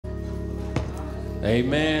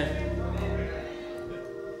Amen.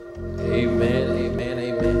 Amen, amen,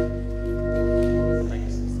 amen. Thank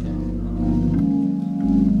you, sister.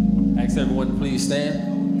 Ask everyone to please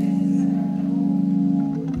stand.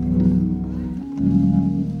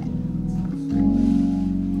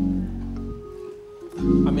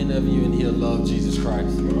 How many of you in here love Jesus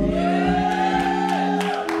Christ? Amen.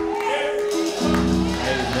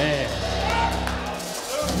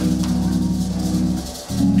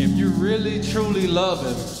 If you really, truly love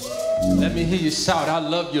him, let me hear you shout, I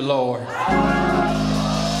love you, Lord.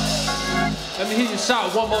 Let me hear you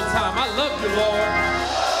shout one more time, I love you, Lord.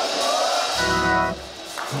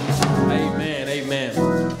 Amen, amen.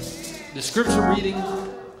 The scripture reading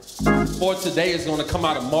for today is going to come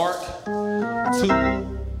out of Mark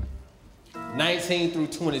 2:19 through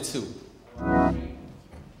 22.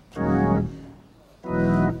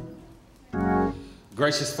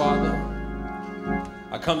 Gracious Father,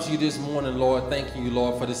 I come to you this morning, Lord, thanking you,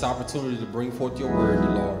 Lord, for this opportunity to bring forth your word, dear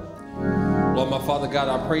Lord. Lord, my Father God,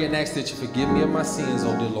 I pray and ask that you forgive me of my sins,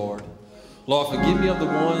 oh dear Lord. Lord, forgive me of the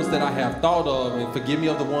ones that I have thought of, and forgive me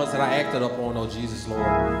of the ones that I acted upon, oh Jesus, Lord.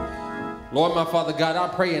 Lord, my Father God, I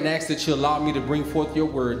pray and ask that you allow me to bring forth your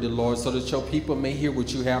word, dear Lord, so that your people may hear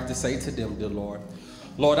what you have to say to them, dear Lord.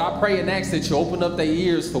 Lord, I pray and ask that you open up their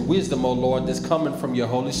ears for wisdom, oh Lord, that's coming from your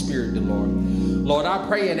Holy Spirit, dear Lord. Lord, I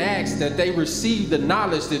pray and ask that they receive the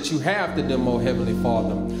knowledge that you have to them, oh Heavenly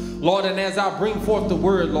Father. Lord, and as I bring forth the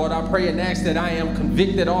word, Lord, I pray and ask that I am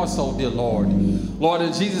convicted also, dear Lord. Lord,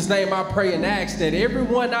 in Jesus' name, I pray and ask that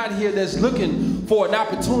everyone out here that's looking for an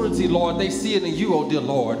opportunity, Lord, they see it in you, oh dear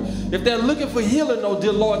Lord. If they're looking for healing, oh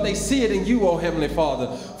dear Lord, they see it in you, oh Heavenly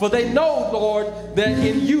Father. For they know, Lord, that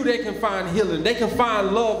in you they can find healing. They can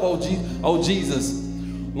find love, oh Jesus.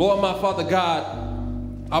 Lord, my Father God,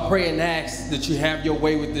 I pray and ask that you have your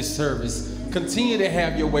way with this service. Continue to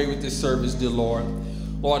have your way with this service, dear Lord.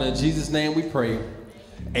 Lord, in Jesus' name we pray.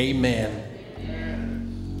 Amen.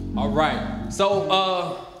 All right.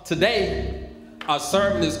 So today, our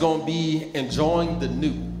sermon is going to be enjoying the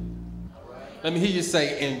new. Let me hear you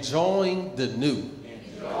say, enjoying the new.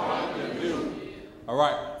 Enjoying the new. All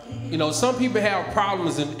right. You know, some people have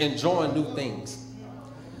problems in enjoying new things.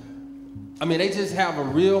 I mean, they just have a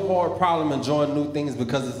real hard problem enjoying new things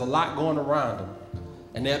because there's a lot going around them.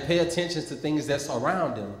 And they'll pay attention to things that's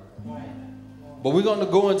around them. But we're going to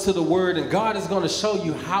go into the word, and God is going to show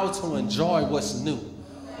you how to enjoy what's new.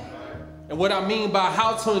 And what I mean by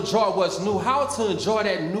how to enjoy what's new, how to enjoy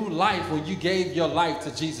that new life when you gave your life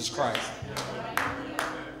to Jesus Christ.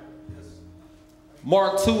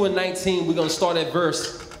 Mark 2:19, we're going to start at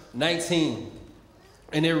verse 19.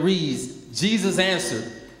 And it reads, Jesus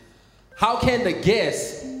answered, how can the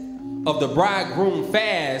guests of the bridegroom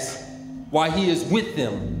fast while he is with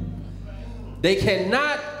them? They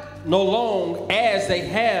cannot no long as they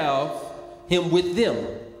have him with them.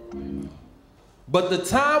 But the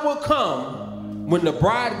time will come when the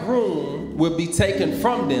bridegroom will be taken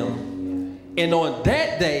from them, and on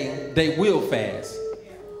that day they will fast.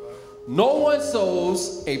 No one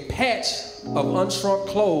sews a patch of unshrunk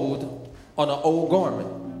clothes on an old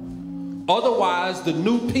garment. Otherwise, the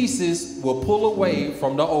new pieces will pull away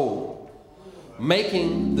from the old,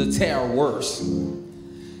 making the tear worse.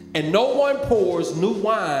 And no one pours new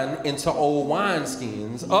wine into old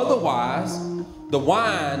wineskins. Otherwise, the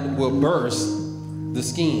wine will burst the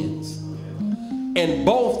skins. And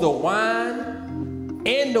both the wine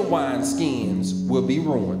and the wineskins will be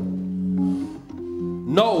ruined.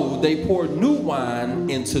 No, they pour new wine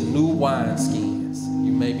into new wineskins.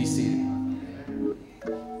 You may be seated.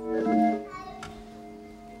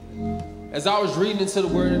 As I was reading into the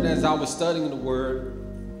word and as I was studying the word,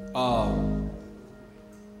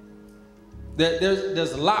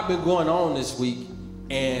 there's a lot been going on this week,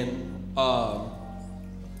 and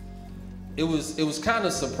it was kind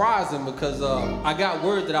of surprising because I got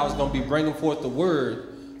word that I was going to be bringing forth the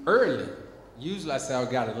word early. Usually I say I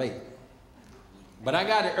got it late, but I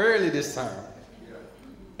got it early this time.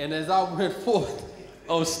 And as I went forth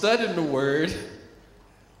on studying the word,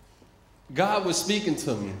 God was speaking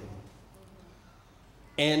to me.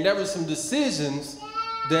 And there were some decisions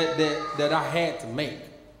that I had to make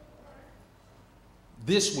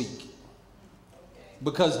this week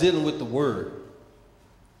because dealing with the word.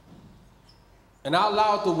 And I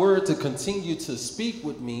allowed the word to continue to speak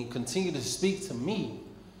with me, continue to speak to me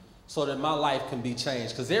so that my life can be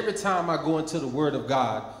changed. Because every time I go into the word of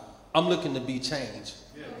God, I'm looking to be changed.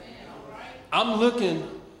 I'm looking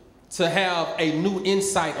to have a new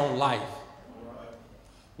insight on life.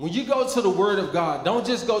 When you go to the word of God, don't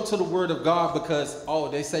just go to the word of God because, oh,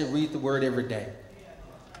 they say read the word every day.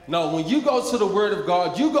 No, when you go to the Word of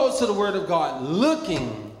God, you go to the Word of God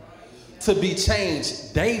looking to be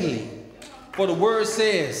changed daily. For the Word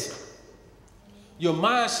says, your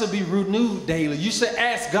mind should be renewed daily. You should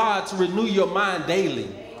ask God to renew your mind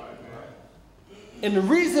daily. And the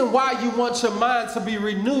reason why you want your mind to be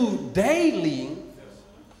renewed daily,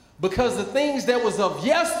 because the things that was of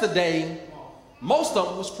yesterday, most of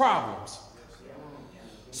them was problems.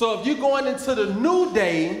 So if you're going into the new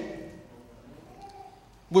day,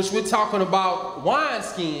 which we're talking about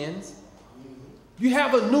wineskins, you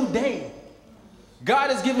have a new day. God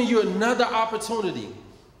is giving you another opportunity.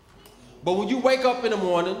 But when you wake up in the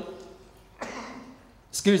morning,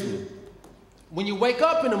 when you wake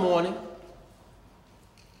up in the morning,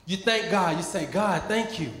 you thank God. You say, God,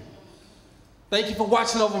 thank you. Thank you for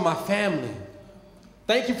watching over my family.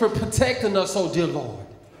 Thank you for protecting us, oh dear Lord.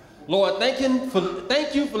 Lord, thank you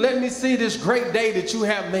for letting me see this great day that you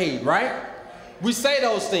have made, right? We say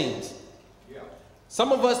those things.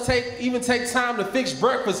 Some of us even take time to fix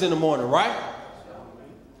breakfast in the morning, right?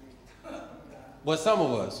 But some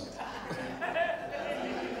of us.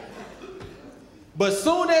 But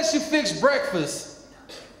soon as you fix breakfast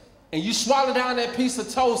and you swallow down that piece of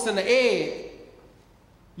toast and the egg,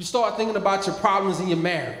 you start thinking about your problems in your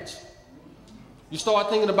marriage. You start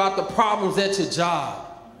thinking about the problems at your job.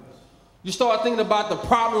 You start thinking about the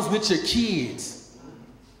problems with your kids.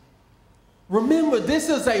 Remember, this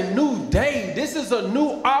is a new day. This is a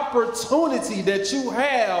new opportunity that you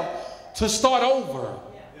have to start over.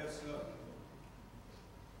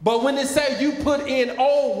 But when they say you put in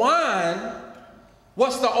old wine,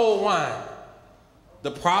 what's the old wine?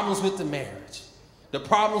 The problems with the marriage, the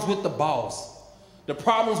problems with the boss, the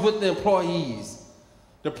problems with the employees,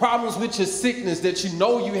 the problems with your sickness that you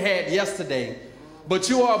know you had yesterday, but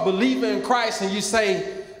you are a believer in Christ and you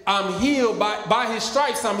say, I'm healed, by his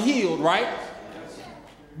stripes I'm healed, right?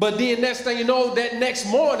 But then next thing you know, that next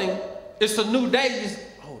morning, it's a new day.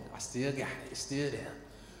 Oh, I still got it, it's still there.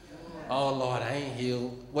 Oh Lord, I ain't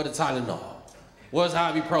healed. What a Tylenol? What's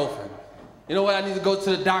ibuprofen? You know what, I need to go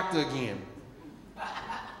to the doctor again.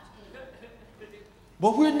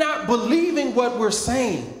 But we're not believing what we're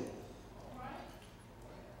saying.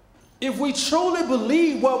 If we truly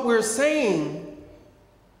believe what we're saying,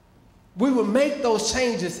 we will make those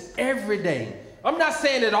changes every day. I'm not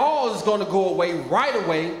saying it all is going to go away right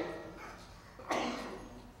away.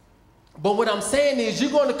 But what I'm saying is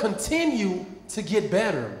you're going to continue to get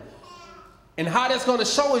better. And how that's going to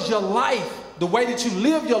show is your life, the way that you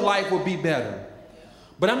live your life will be better.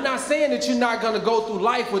 But I'm not saying that you're not going to go through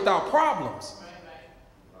life without problems.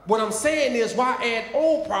 What I'm saying is, why add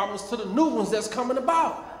old problems to the new ones that's coming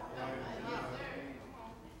about?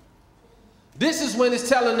 This is when it's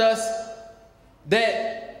telling us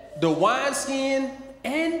that the wineskin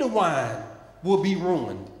and the wine will be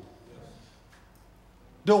ruined.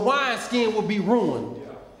 The wineskin will be ruined.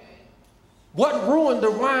 What ruined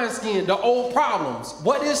the wineskin? The old problems.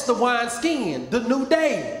 What is the wineskin? The new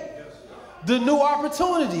day. The new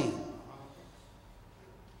opportunity.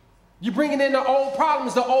 You're bringing in the old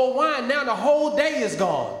problems, the old wine. Now the whole day is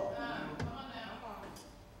gone.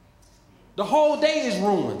 The whole day is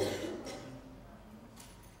ruined.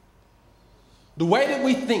 The way that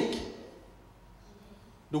we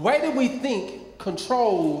think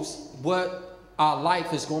controls what our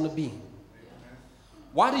life is going to be.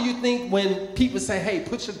 Why do you think when people say, hey,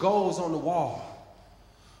 put your goals on the wall,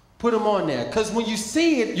 put them on there? Because when you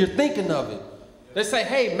see it, you're thinking of it. They say,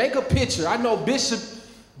 hey, make a picture. I know Bishop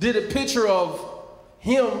did a picture of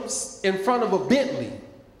him in front of a Bentley,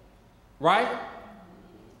 right?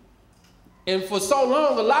 And for so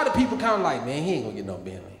long, a lot of people kind of like, man, he ain't going to get no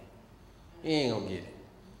Bentley. He ain't going to get it.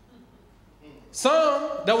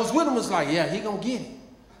 Some that was with him was like, yeah, he going to get it.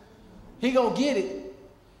 He going to get it.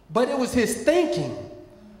 But it was his thinking.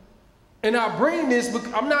 And I bring this,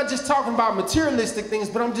 because I'm not just talking about materialistic things,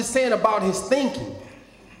 but I'm just saying about his thinking.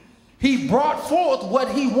 He brought forth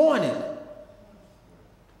what he wanted.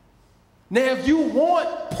 Now, if you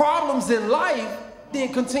want problems in life,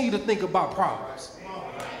 then continue to think about problems.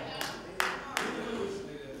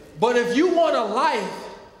 But if you want a life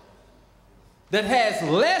that has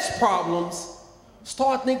less problems,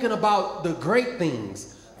 start thinking about the great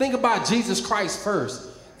things. Think about Jesus Christ first.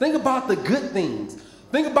 Think about the good things.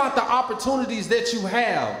 Think about the opportunities that you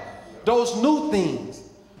have, those new things.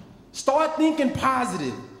 Start thinking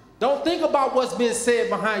positive. Don't think about what's been said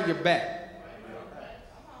behind your back.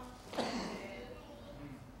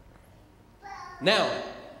 Now,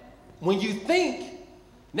 when you think,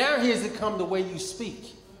 now here's it come the way you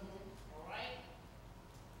speak.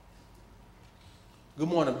 Good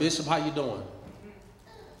morning, Bishop. How you doing?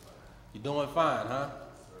 You doing fine, huh?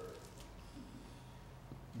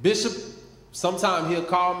 Bishop, sometime he'll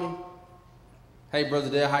call me. Hey, Brother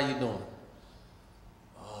Dale, how you doing?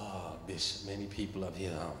 Oh, Bishop, many people up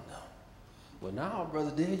here, I don't know. Well, no,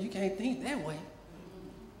 Brother Dale, you can't think that way.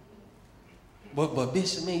 But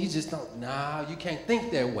Bishop, man, you just don't, nah, you can't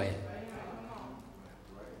think that way.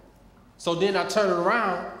 So then I turn it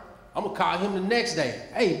around, I'm gonna call him the next day.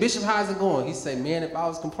 Hey, Bishop, how's it going? He say, man, if I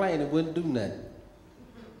was complaining, it wouldn't do nothing.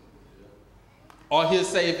 Or he'll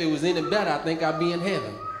say, if it was any better, I think I'd be in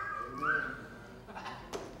heaven.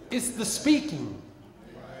 It's the speaking.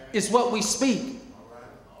 It's what we speak.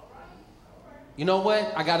 You know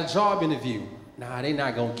what? I got a job interview. Nah, they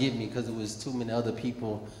not gonna get me because it was too many other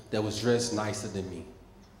people that was dressed nicer than me.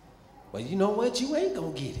 But you know what? You ain't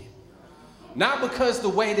gonna get it. Not because the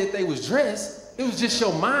way that they was dressed, it was just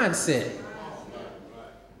your mindset.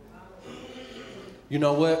 You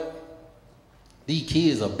know what? These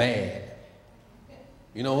kids are bad.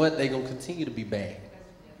 You know what? They're gonna continue to be bad.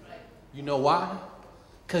 You know why?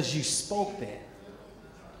 Because you spoke that.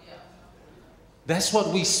 That's what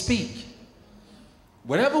we speak.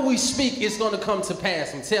 Whatever we speak, it's going to come to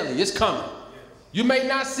pass. I'm telling you, it's coming. You may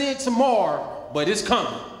not see it tomorrow, but it's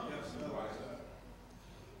coming.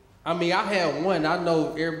 I mean, I had one, I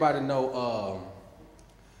know everybody know,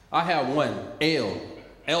 I had one,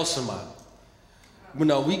 El Shema. You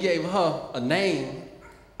know, we gave her a name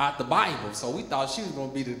out the Bible, so we thought she was going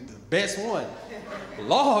to be the best one.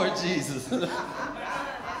 Lord Jesus.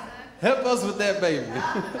 Help us with that baby.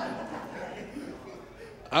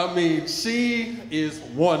 I mean, she is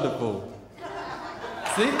wonderful.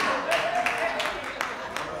 See?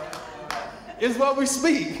 It's what we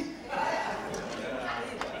speak.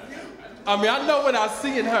 I mean, I know what I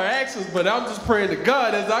see in her actions, but I'm just praying to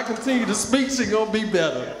God as I continue to speak, she's gonna be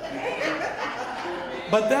better.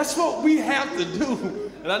 But that's what we have to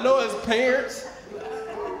do. And I know as parents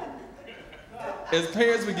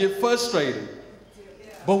we get frustrated,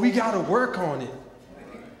 but we gotta work on it.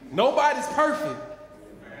 Nobody's perfect.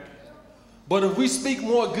 But if we speak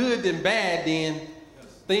more good than bad, then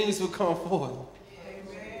things will come forth.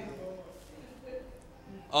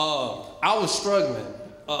 I was struggling.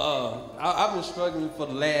 I've been struggling for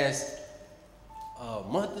the last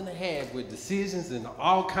month and a half with decisions and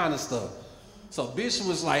all kind of stuff. So Bishop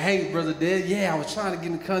was like, hey, Brother Dad, yeah, I was trying to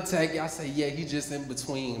get in contact. I said, yeah, he just in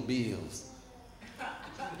between bills.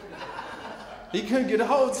 He couldn't get a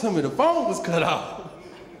hold of me. The phone was cut off.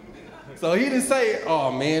 So he didn't say,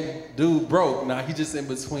 oh man, dude broke. Nah, he just in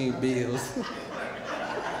between bills.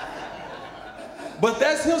 But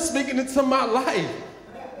that's him speaking into my life.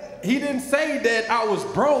 He didn't say that I was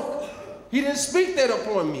broke. He didn't speak that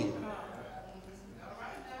upon me.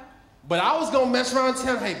 But I was gonna mess around and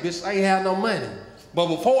tell him, hey, bitch, I ain't have no money. But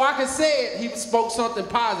before I could say it, he spoke something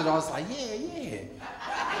positive. I was like, yeah.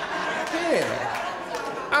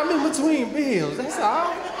 I'm in between bills, that's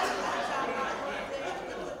all.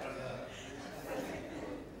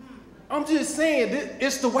 I'm just saying,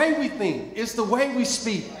 it's the way we think. It's the way we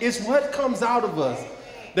speak. It's what comes out of us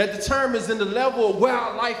that determines in the level of where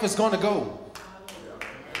our life is going to go.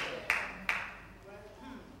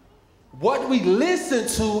 What we listen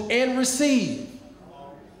to and receive.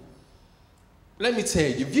 Let me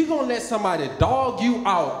tell you, if you're going to let somebody dog you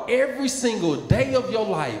out every single day of your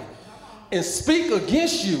life and speak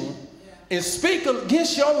against you and speak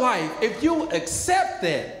against your life, if you accept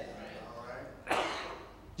that,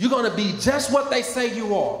 you're going to be just what they say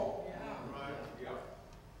you are.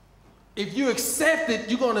 If you accept it,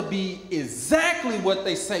 you're going to be exactly what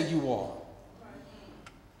they say you are.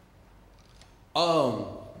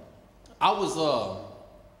 I was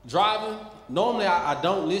driving. Normally, I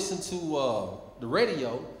don't listen to the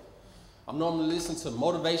radio. I'm normally listening to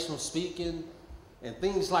motivational speaking and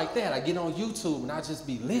things like that. I get on YouTube and I just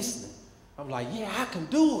be listening. I'm like, yeah, I can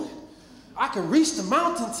do it. I can reach the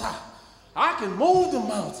mountaintop. I can move the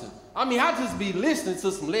mountain. I mean, I just be listening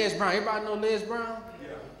to some Les Brown. Everybody know Les Brown?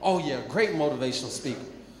 Yeah. Oh yeah, great motivational speaker.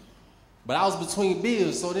 But I was between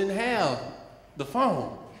bills, so I didn't have the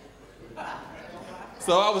phone.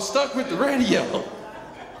 So I was stuck with the radio.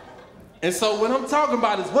 And so what I'm talking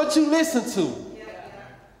about is what you listen to.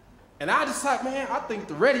 And I decided, man, I think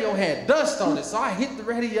the radio had dust on it. So I hit the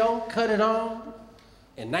radio, cut it on,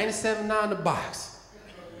 and 97.9 the box.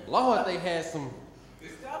 Lord, they had some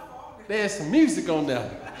music on there.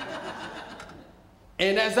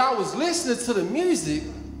 And as I was listening to the music,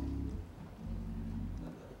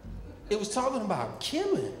 it was talking about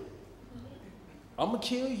killing. I'm gonna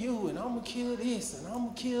kill you, and I'm gonna kill this, and I'm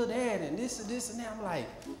gonna kill that, and this and this and that. I'm like,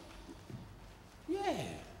 yeah,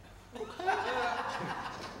 okay.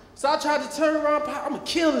 So I tried to turn around, I'm gonna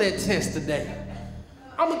kill that test today.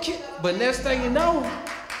 I'm gonna kill, but next thing you know,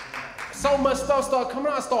 so much stuff started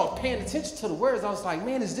coming out. I started paying attention to the words. I was like,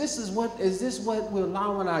 man, is this what we're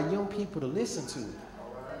allowing our young people to listen to?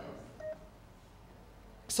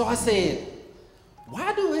 So I said,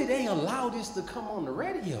 why do they allow this to come on the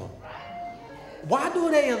radio? Why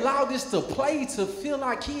do they allow this to play to fill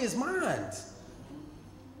our kids' minds?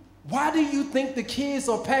 Why do you think the kids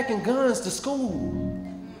are packing guns to school?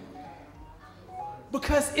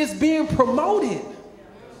 Because it's being promoted.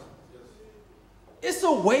 It's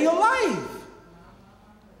a way of life.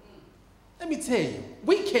 Let me tell you,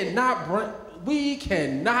 we cannot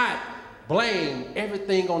blame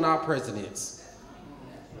everything on our presidents.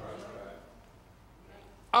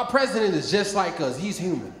 Our president is just like us. He's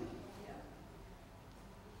human.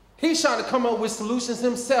 He's trying to come up with solutions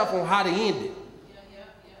himself on how to end it.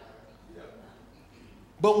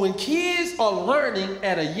 But when kids are learning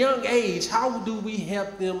at a young age, how do we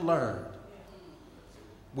help them learn?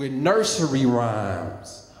 With nursery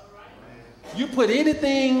rhymes. You put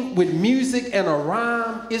anything with music and a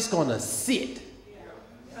rhyme, it's gonna sit.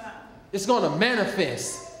 It's gonna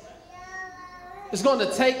manifest. It's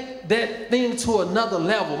gonna take that thing to another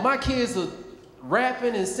level. My kids are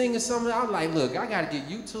rapping and singing something. I'm like, look, I gotta get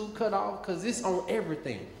YouTube cut off because it's on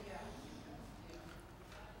everything.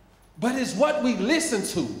 But it's what we listen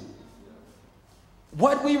to,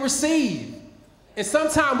 what we receive. And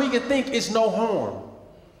sometimes we can think it's no harm.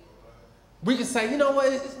 We can say, you know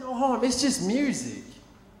what, it's no harm, it's just music.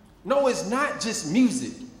 No, it's not just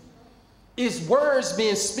music. It's words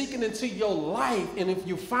being spoken into your life, and if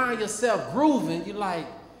you find yourself grooving, you're like,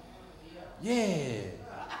 yeah,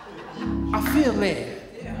 I feel that.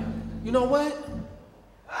 You know what?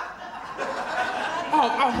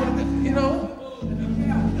 Oh, you know?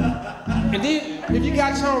 And then, if you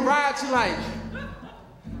got your own ride, you're like,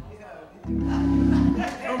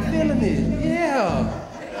 I'm feeling it, yeah.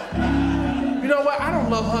 You know what? I don't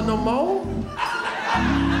love her no more.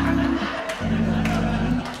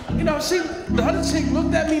 You know, the other chick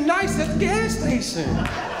looked at me nice at the gas station.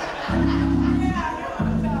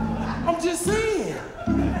 I'm just saying.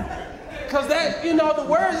 Because that, you know, the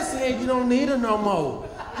words are saying you don't need her no more.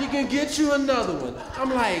 You can get you another one.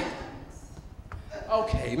 I'm like,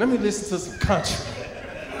 okay, let me listen to some country.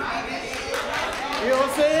 You know what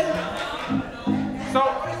I'm saying? So,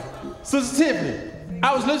 Sister Tiffany,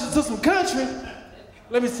 I was listening to some country.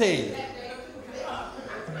 Let me tell you.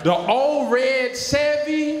 The old red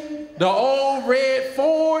Chevy, the old red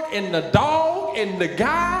Ford, and the dog and the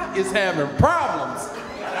guy is having problems.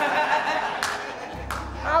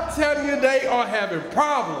 I'm telling you, they are having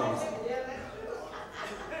problems.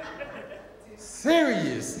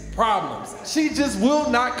 Serious problems. She just will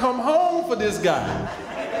not come home for this guy.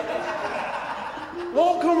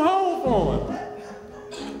 Won't come home for him.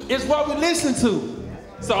 It's what we listen to.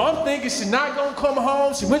 So I'm thinking she's not gonna come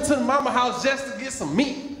home. She went to the mama house just to get some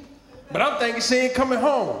meat. But I'm thinking she ain't coming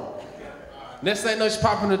home. Next thing I know, she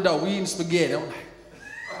popping the door. We eating spaghetti. I'm like,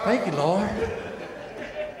 thank you, Lord.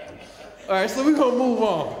 All right, so we're gonna move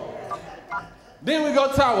on. Then we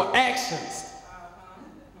go to our actions.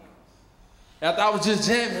 After I was just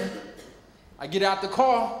jamming, I get out the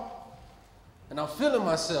car, and I'm feeling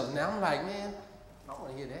myself. Now I'm like, man, I don't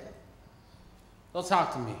wanna hear that. Don't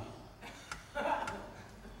talk to me.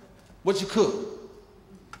 What you cook?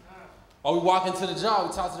 Or we walk into the job,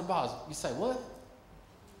 we talk to the boss. You say, what?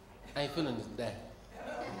 I ain't feeling this today.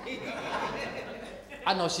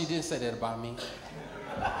 I know she didn't say that about me.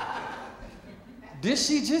 Did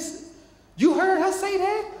she just, you heard her say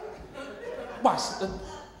that? Watch,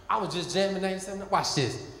 I was just jamming and saying, watch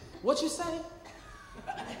this. What you say?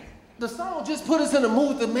 The song just put us in the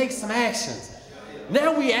mood to make some actions.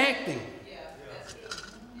 Now we acting.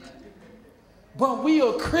 But we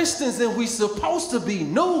are Christians and we supposed to be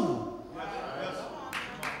new.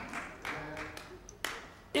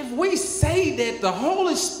 If we say that the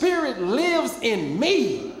Holy Spirit lives in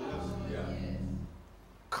me,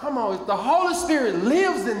 come on, if the Holy Spirit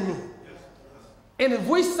lives in me, and if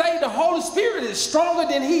we say the Holy Spirit is stronger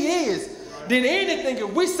than he is, than anything,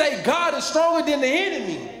 if we say God is stronger than the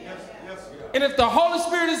enemy, and if the Holy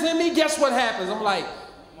Spirit is in me, guess what happens? I'm like,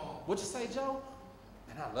 what you say, Joe?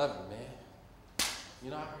 Man, I love you, man. You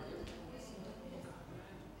know,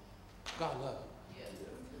 God love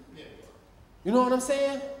you. You know what I'm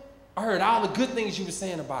saying? I heard all the good things you were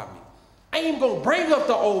saying about me. I ain't even gonna bring up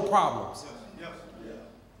the old problems.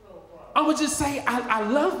 I'm gonna just say, I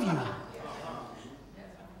love you.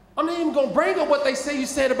 I'm not even gonna bring up what they say you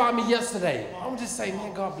said about me yesterday. I'm gonna just say,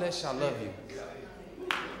 man, God bless you, I love you.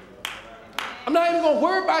 I'm not even gonna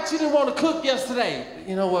worry about you didn't want to cook yesterday.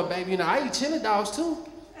 You know what, baby, you know, I eat chili dogs too.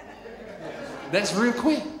 That's real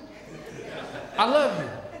quick. I love you.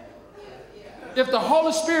 If the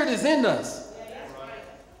Holy Spirit is in us.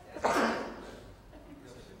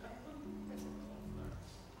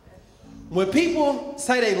 When people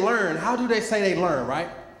say they learn, how do they say they learn, right?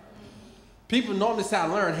 People normally say I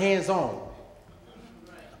learn hands-on.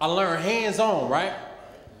 I learn hands-on, right?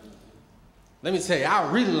 Let me tell you, I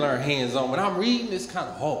really learn hands-on. When I'm reading, it's kind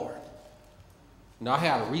of hard. You know, I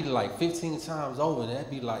had to read it like 15 times over, and that'd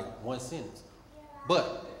be like one sentence.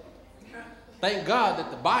 But thank God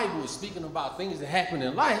that the Bible is speaking about things that happen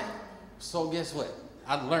in life. So guess what?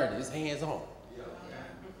 I learned it. It's hands-on.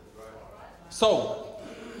 So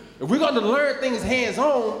if we're going to learn things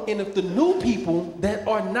hands-on, and if the new people that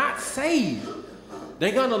are not saved,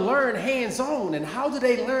 they're going to learn hands-on. And how do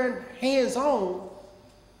they learn hands-on?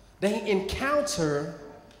 They encounter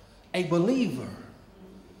a believer.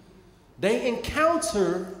 They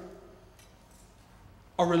encounter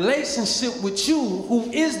a relationship with you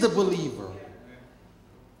who is the believer.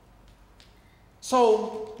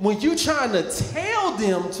 So when you're trying to tell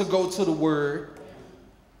them to go to the word,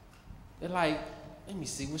 they're like, let me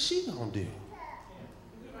see what she gonna do.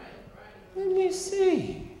 Let me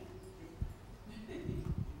see.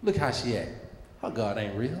 Look how she act. Her God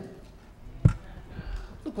ain't real.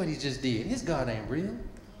 Look what he just did. His God ain't real.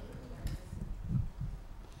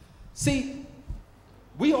 See,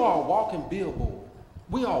 we are a walking billboard.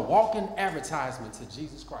 We are a walking advertisement to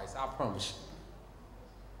Jesus Christ. I promise you.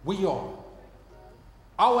 We are.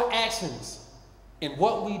 Our actions and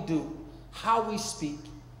what we do, how we speak,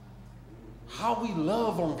 how we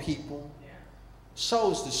love on people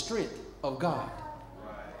shows the strength of God.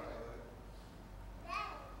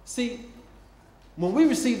 See, when we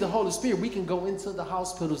receive the Holy Spirit, we can go into the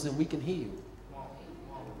hospitals and we can heal.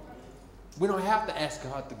 We don't have to ask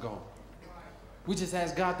God to go. We just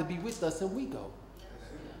ask God to be with us and we go.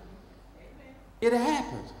 It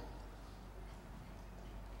happened.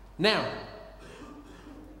 Now,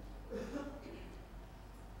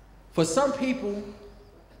 for some people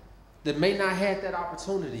that may not have that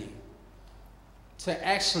opportunity to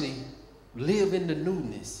actually live in the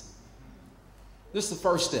newness, this is the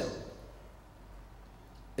first step.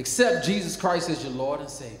 Accept Jesus Christ as your Lord and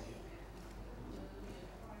Savior.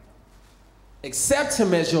 Accept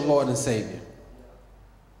him as your Lord and Savior.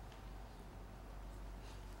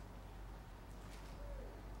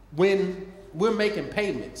 When we're making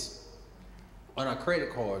payments on our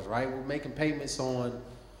credit cards, right? We're making payments on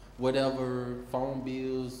whatever, phone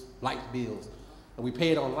bills, light bills, and we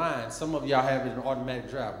pay it online. Some of y'all have it in automatic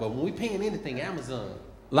drive, but when we paying anything, Amazon,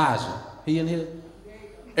 Elijah, he in here?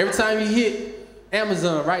 Every time you hit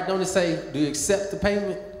Amazon, right, don't it say, do you accept the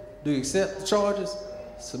payment? Do you accept the charges?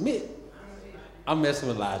 Submit. I'm messing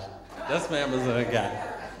with Elijah. That's my Amazon guy.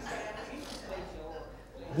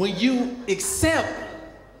 When you accept,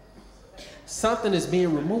 something is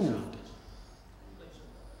being removed.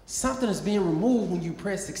 Something is being removed when you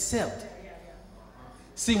press accept.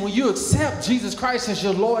 See, when you accept Jesus Christ as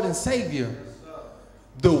your Lord and Savior,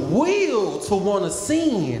 the will to want to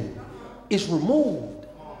sin is removed.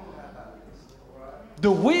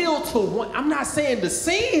 The will to want, I'm not saying the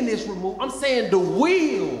sin is removed, I'm saying the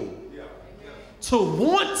will to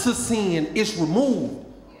want to sin is removed.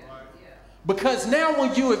 Because now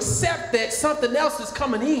when you accept that, something else is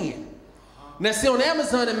coming in. Now see, on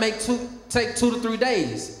Amazon it may take 2 to 3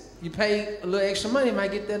 days. You pay a little extra money, you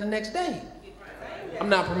might get there the next day. I'm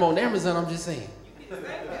not promoting Amazon, I'm just saying.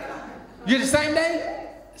 You the same day?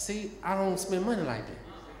 See, I don't spend money like that.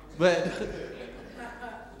 But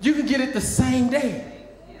you can get it the same day.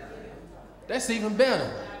 That's even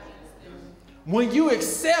better. When you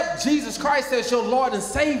accept Jesus Christ as your Lord and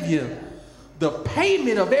Savior, the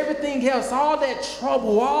payment of everything else, all that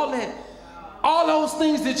trouble, all those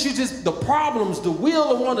things that you just, the problems, the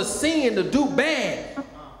will to want to sin, to do bad,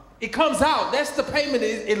 it comes out. That's the payment.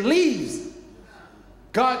 It leaves.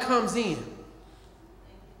 God comes in.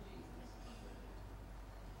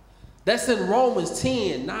 That's in Romans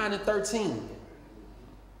 10, 9 and 13.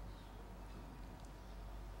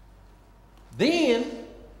 Then,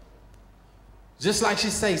 just like she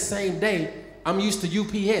say, same day, I'm used to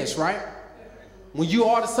UPS, right? When you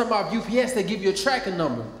order something off UPS, they give you a tracking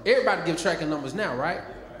number. Everybody give tracking numbers now, right?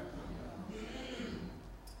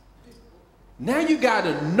 Now you got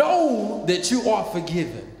to know that you are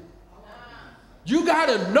forgiven. You got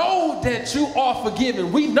to know that you are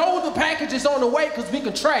forgiven. We know the package is on the way because we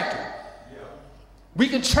can track it. We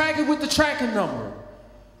can track it with the tracking number.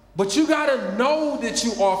 But you got to know that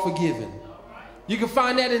you are forgiven. You can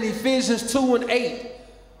find that in Ephesians 2 and 8.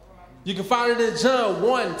 You can find it in John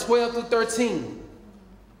 1, 12 through 13.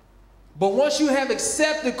 But once you have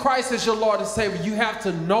accepted Christ as your Lord and Savior, you have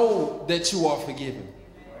to know that you are forgiven.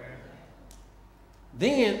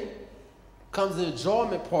 Then comes the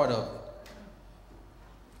enjoyment part of it.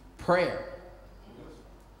 Prayer.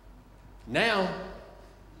 Now,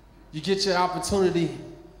 you get your opportunity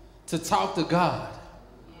to talk to God.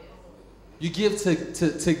 You give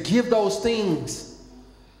to give those things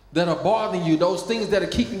that are bothering you, those things that are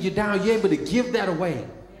keeping you down. You're able to give that away.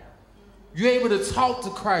 You're able to talk to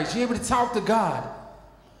Christ. You're able to talk to God.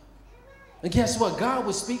 And guess what? God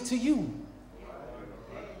will speak to you.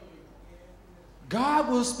 God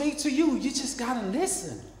will speak to you. You just got to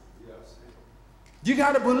listen. You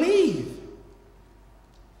got to believe.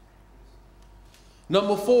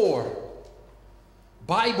 Number 4,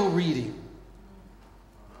 Bible reading.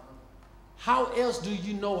 How else do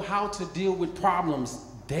you know how to deal with problems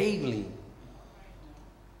daily?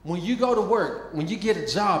 When you go to work, when you get a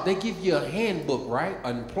job, they give you a handbook, right?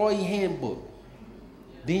 An employee handbook.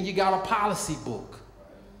 Then you got a policy book.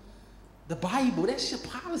 The Bible, that's your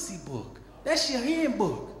policy book. That's your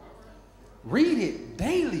handbook. Read it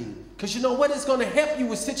daily, because you know what? It's going to help you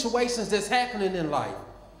with situations that's happening in life.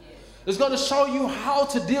 It's going to show you how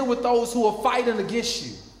to deal with those who are fighting against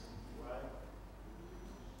you.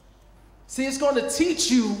 See, it's going to teach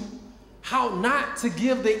you how not to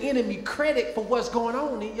give the enemy credit for what's going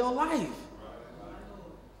on in your life.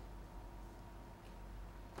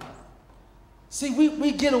 See,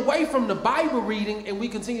 we get away from the Bible reading and we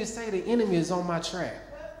continue to say the enemy is on my track.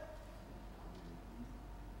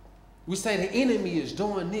 We say the enemy is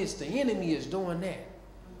doing this, the enemy is doing that.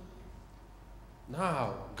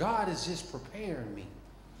 No, God is just preparing me.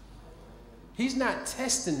 He's not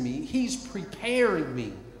testing me, He's preparing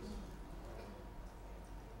me.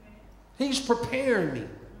 He's preparing me.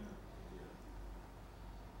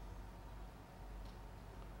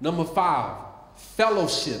 Number 5,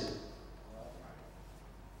 fellowship.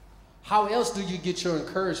 How else do you get your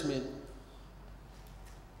encouragement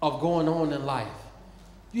of going on in life?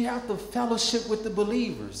 You have to fellowship with the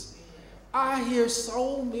believers. I hear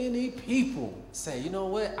so many people say, you know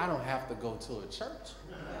what? I don't have to go to a church.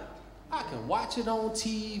 I can watch it on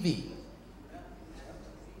TV.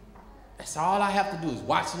 That's all I have to do is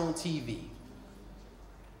watch it on TV.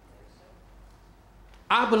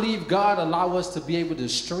 I believe God allows us to be able to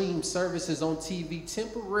stream services on TV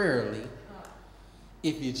temporarily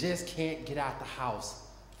if you just can't get out the house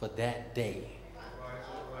for that day.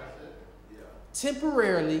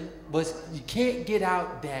 Temporarily, but you can't get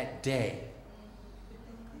out that day.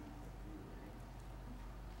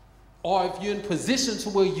 Or if you're in position to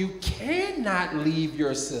where you cannot leave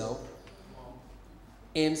yourself,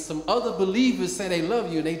 and some other believers say they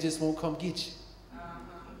love you and they just won't come get you.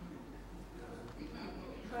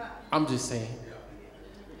 I'm just saying.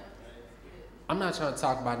 I'm not trying to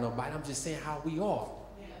talk about nobody. I'm just saying how we are.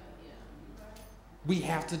 We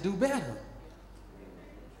have to do better.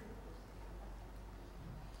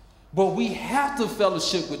 But we have to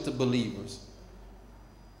fellowship with the believers.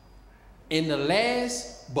 And the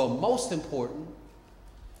last, but most important,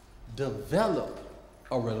 develop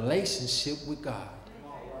a relationship with God.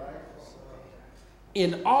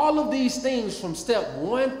 In all of these things from step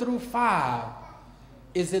 1 through 5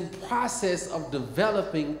 is in process of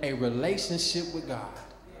developing a relationship with God.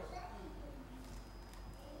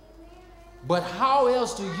 But how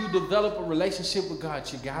else do you develop a relationship with God?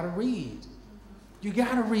 You got to read. You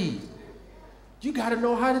got to read. You got to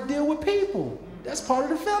know how to deal with people. That's part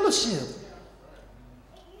of the fellowship.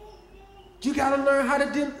 You got to learn how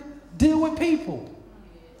to deal with people.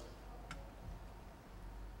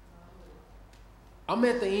 I'm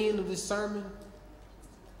at the end of this sermon,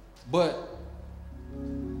 but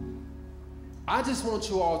I just want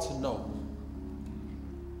you all to know,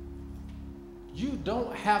 you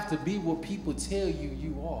don't have to be what people tell you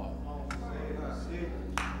you are.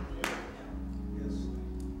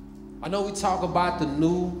 I know we talk about the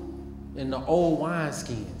new and the old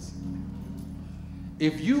wineskins.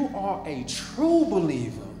 If you are a true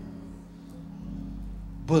believer,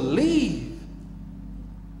 believe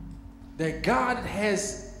that God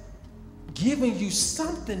has given you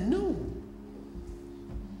something new.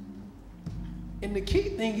 And the key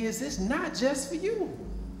thing is, it's not just for you.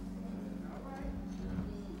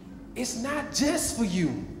 It's not just for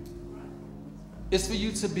you. It's for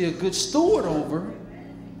you to be a good steward over,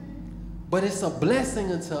 but it's a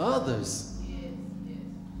blessing unto others.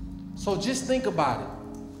 So just think about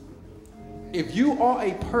it. If you are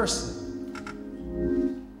a person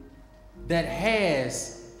that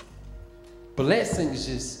has blessings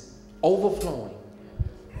just overflowing,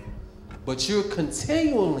 but you're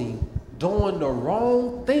continually doing the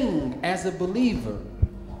wrong thing as a believer,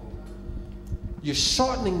 you're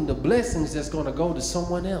shortening the blessings that's going to go to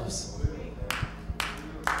someone else.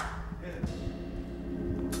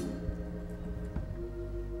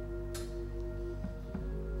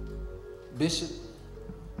 Bishop,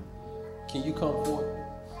 can you come forward?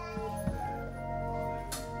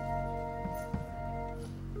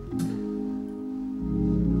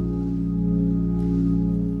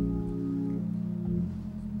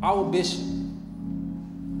 Our bishop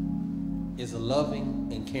is a loving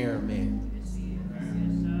and caring man.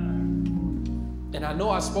 And I know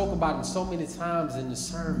I spoke about him so many times in the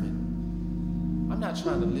sermon. I'm not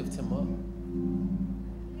trying to lift him up.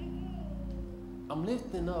 I'm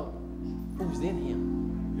lifting up who's in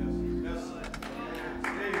him.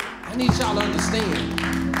 I need y'all to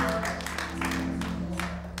understand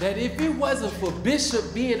that if it wasn't for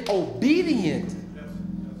Bishop being obedient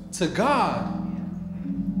to God,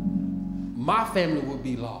 my family would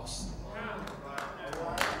be lost.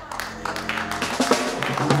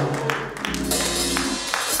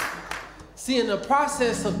 See, in the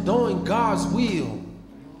process of doing God's will,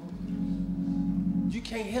 you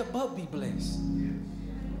can't help but be blessed.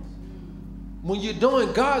 When you're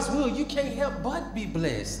doing God's will, you can't help but be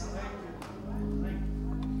blessed.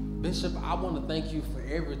 Bishop, I want to thank you for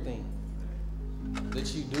everything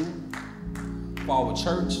that you do for our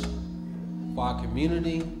church, for our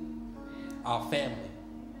community, our family.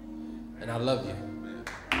 And I love you.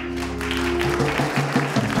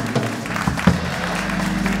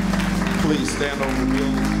 Please stand on the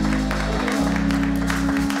building.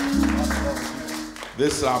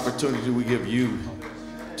 This opportunity we give you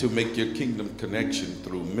to make your kingdom connection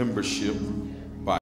through membership